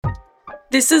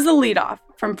This is the leadoff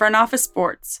from Front Office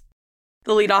Sports.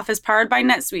 The leadoff is powered by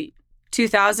NetSuite,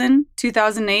 2000,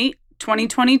 2008,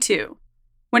 2022.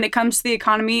 When it comes to the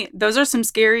economy, those are some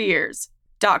scary years.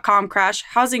 .com crash,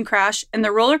 housing crash, and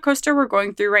the roller coaster we're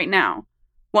going through right now.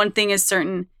 One thing is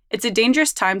certain, it's a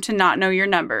dangerous time to not know your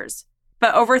numbers.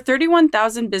 But over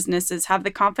 31,000 businesses have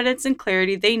the confidence and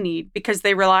clarity they need because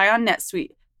they rely on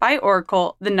NetSuite by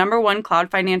Oracle, the #1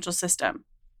 cloud financial system.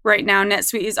 Right now,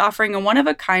 NetSuite is offering a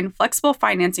one-of-a-kind flexible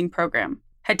financing program.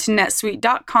 Head to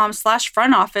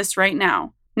netsuite.com/front office right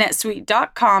now.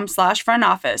 netsuite.com/front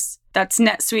office. That's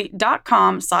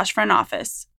netsuite.com/front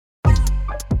office.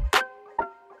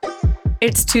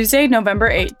 It's Tuesday, November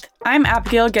 8th. I'm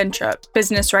Abigail Gentrup,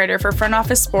 business writer for Front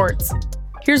Office Sports.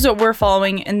 Here's what we're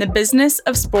following in the business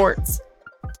of sports.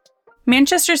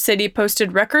 Manchester City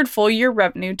posted record full-year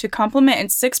revenue to complement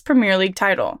its sixth Premier League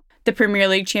title. The Premier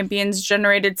League champions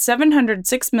generated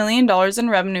 $706 million in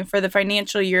revenue for the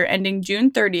financial year ending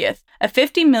June 30th, a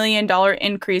 $50 million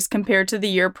increase compared to the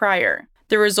year prior.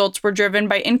 The results were driven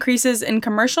by increases in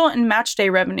commercial and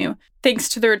matchday revenue, thanks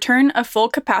to the return of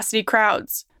full-capacity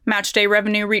crowds. Matchday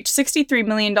revenue reached $63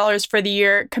 million for the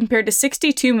year, compared to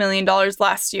 $62 million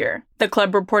last year. The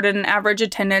club reported an average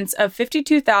attendance of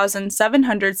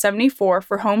 52,774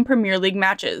 for home Premier League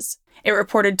matches. It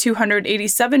reported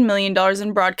 $287 million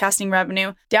in broadcasting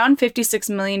revenue, down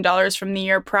 $56 million from the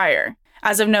year prior.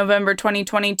 As of November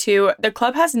 2022, the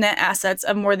club has net assets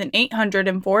of more than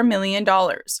 $804 million.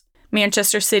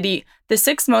 Manchester City, the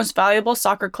sixth most valuable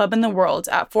soccer club in the world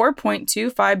at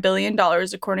 $4.25 billion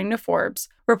according to Forbes,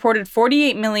 reported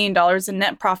 $48 million in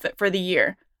net profit for the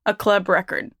year, a club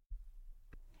record.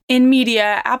 In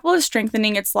media, Apple is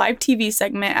strengthening its live TV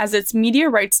segment as its media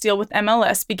rights deal with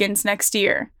MLS begins next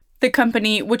year. The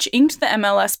company, which inked the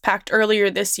MLS pact earlier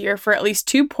this year for at least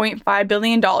 $2.5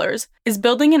 billion, is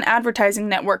building an advertising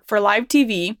network for live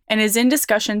TV and is in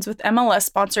discussions with MLS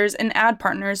sponsors and ad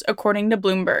partners, according to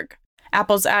Bloomberg.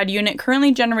 Apple's ad unit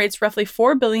currently generates roughly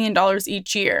 $4 billion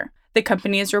each year. The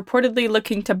company is reportedly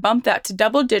looking to bump that to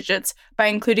double digits by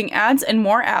including ads and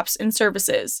more apps and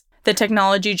services. The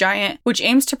technology giant, which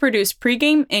aims to produce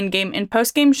pregame, in-game, and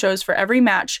post-game shows for every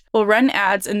match, will run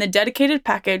ads in the dedicated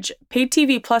package, paid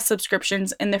TV Plus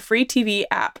subscriptions, and the free TV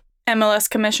app. MLS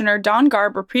Commissioner Don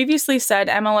Garber previously said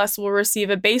MLS will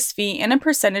receive a base fee and a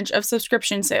percentage of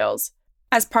subscription sales.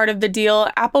 As part of the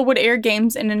deal, Apple would air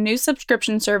games in a new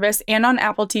subscription service and on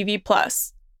Apple TV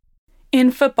Plus. In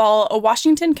football, a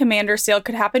Washington Commanders sale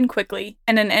could happen quickly,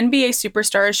 and an NBA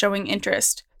superstar is showing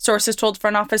interest. Sources told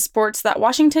Front Office Sports that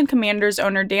Washington Commanders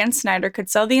owner Dan Snyder could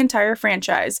sell the entire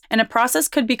franchise, and a process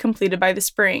could be completed by the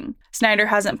spring. Snyder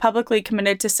hasn't publicly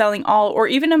committed to selling all or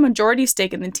even a majority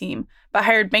stake in the team, but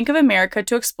hired Bank of America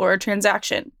to explore a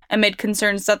transaction. Amid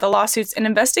concerns that the lawsuits and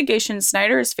investigations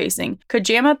Snyder is facing could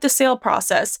jam up the sale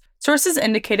process, sources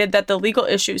indicated that the legal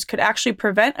issues could actually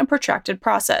prevent a protracted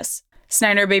process.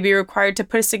 Snyder may be required to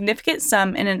put a significant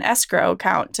sum in an escrow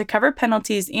account to cover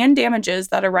penalties and damages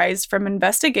that arise from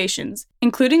investigations,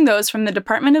 including those from the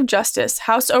Department of Justice,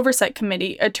 House Oversight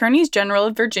Committee, Attorneys General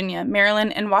of Virginia,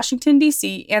 Maryland, and Washington,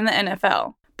 D.C., and the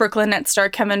NFL. Brooklyn Nets star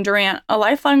Kevin Durant, a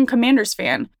lifelong Commanders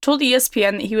fan, told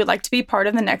ESPN that he would like to be part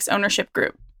of the next ownership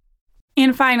group.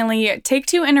 And finally,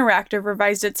 Take-Two Interactive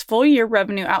revised its full-year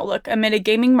revenue outlook amid a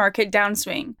gaming market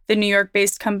downswing. The New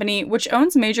York-based company, which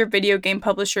owns major video game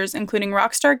publishers including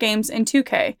Rockstar Games and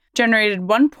 2K, generated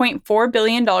 $1.4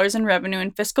 billion in revenue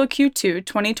in fiscal Q2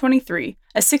 2023,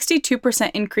 a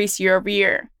 62% increase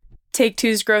year-over-year.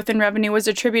 Take-Two's growth in revenue was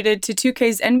attributed to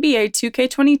 2K's NBA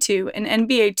 2K22 and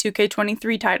NBA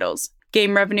 2K23 titles.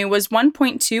 Game revenue was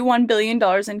 $1.21 billion in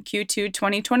Q2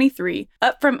 2023,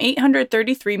 up from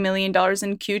 $833 million in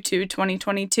Q2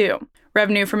 2022.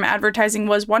 Revenue from advertising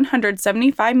was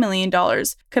 $175 million,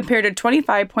 compared to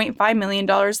 $25.5 million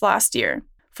last year.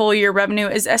 Full-year revenue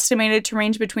is estimated to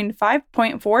range between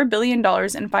 $5.4 billion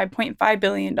and $5.5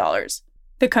 billion.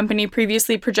 The company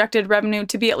previously projected revenue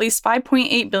to be at least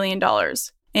 $5.8 billion.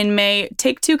 In May,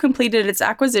 Take-Two completed its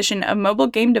acquisition of mobile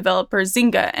game developer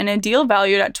Zynga in a deal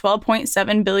valued at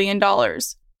 $12.7 billion.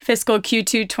 Fiscal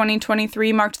Q2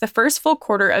 2023 marked the first full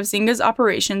quarter of Zynga's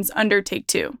operations under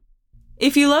Take-Two.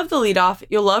 If you love the leadoff,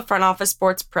 you'll love Front Office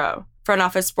Sports Pro. Front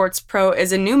Office Sports Pro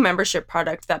is a new membership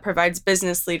product that provides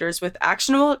business leaders with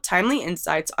actionable, timely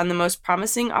insights on the most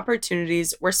promising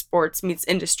opportunities where sports meets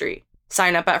industry.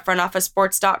 Sign up at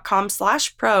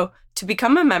frontofficesport.com/pro to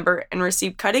become a member and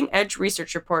receive cutting-edge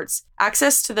research reports,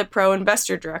 access to the Pro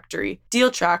Investor Directory, Deal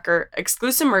Tracker,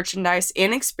 exclusive merchandise,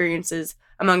 and experiences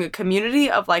among a community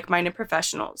of like-minded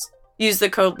professionals. Use the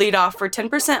code LEADOFF for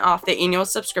 10% off the annual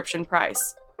subscription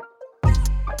price.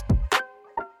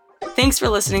 Thanks for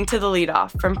listening to The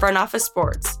Leadoff from Front Office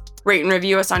Sports. Rate and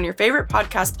review us on your favorite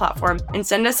podcast platform and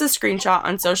send us a screenshot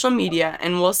on social media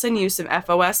and we'll send you some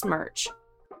FOS merch.